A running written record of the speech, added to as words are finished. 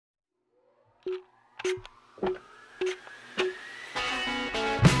Drive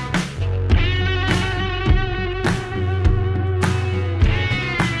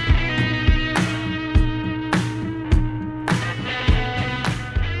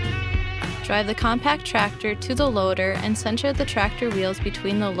the compact tractor to the loader and center the tractor wheels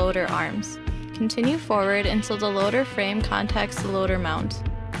between the loader arms. Continue forward until the loader frame contacts the loader mount.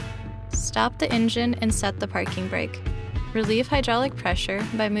 Stop the engine and set the parking brake. Relieve hydraulic pressure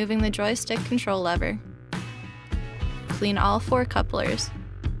by moving the joystick control lever. Clean all 4 couplers.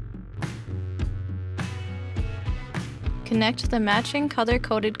 Connect the matching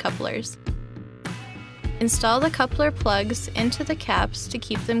color-coded couplers. Install the coupler plugs into the caps to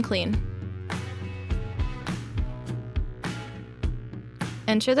keep them clean.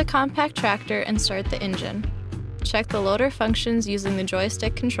 Enter the compact tractor and start the engine. Check the loader functions using the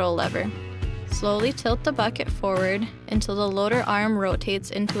joystick control lever. Slowly tilt the bucket forward until the loader arm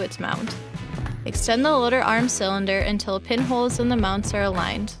rotates into its mount. Extend the loader arm cylinder until pinholes in the mounts are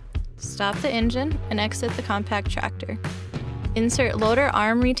aligned. Stop the engine and exit the compact tractor. Insert loader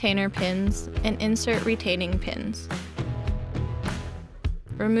arm retainer pins and insert retaining pins.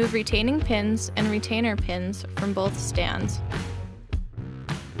 Remove retaining pins and retainer pins from both stands.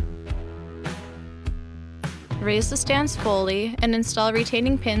 Raise the stands fully and install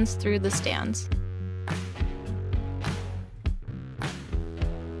retaining pins through the stands.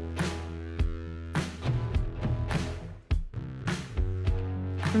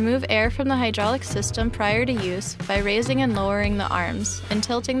 Remove air from the hydraulic system prior to use by raising and lowering the arms and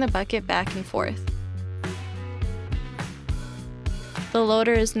tilting the bucket back and forth. The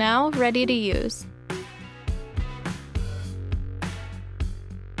loader is now ready to use.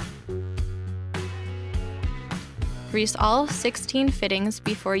 Grease all 16 fittings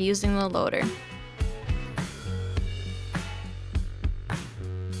before using the loader.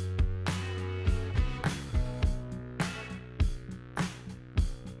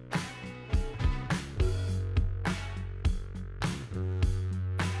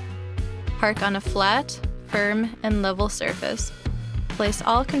 Park on a flat, firm, and level surface. Place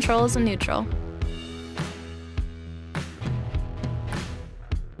all controls in neutral.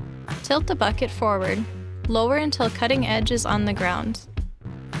 Tilt the bucket forward. Lower until cutting edge is on the ground.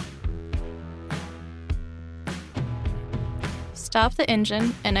 Stop the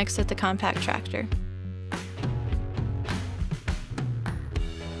engine and exit the compact tractor.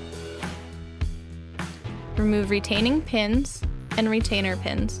 Remove retaining pins and retainer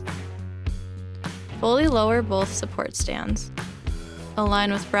pins. Fully lower both support stands.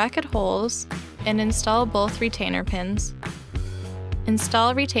 Align with bracket holes and install both retainer pins.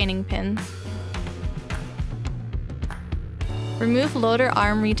 Install retaining pins. Remove loader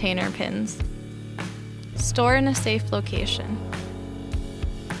arm retainer pins. Store in a safe location.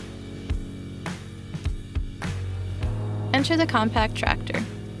 Enter the compact tractor.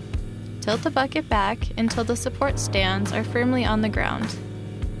 Tilt the bucket back until the support stands are firmly on the ground.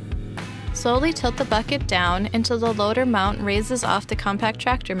 Slowly tilt the bucket down until the loader mount raises off the compact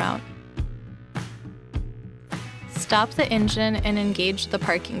tractor mount. Stop the engine and engage the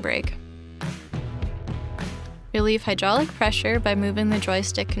parking brake. Relieve hydraulic pressure by moving the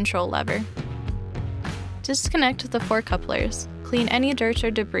joystick control lever. Disconnect the 4 couplers. Clean any dirt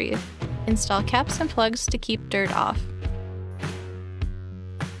or debris. Install caps and plugs to keep dirt off.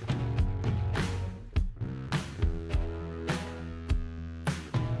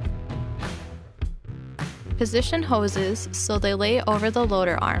 Position hoses so they lay over the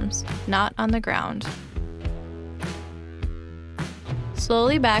loader arms, not on the ground.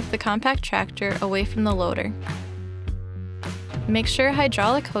 Slowly back the compact tractor away from the loader. Make sure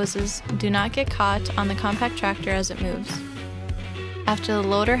hydraulic hoses do not get caught on the compact tractor as it moves. After the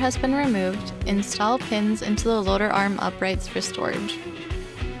loader has been removed, install pins into the loader arm uprights for storage.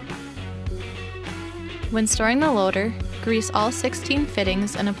 When storing the loader, grease all 16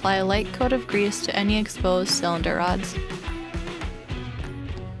 fittings and apply a light coat of grease to any exposed cylinder rods.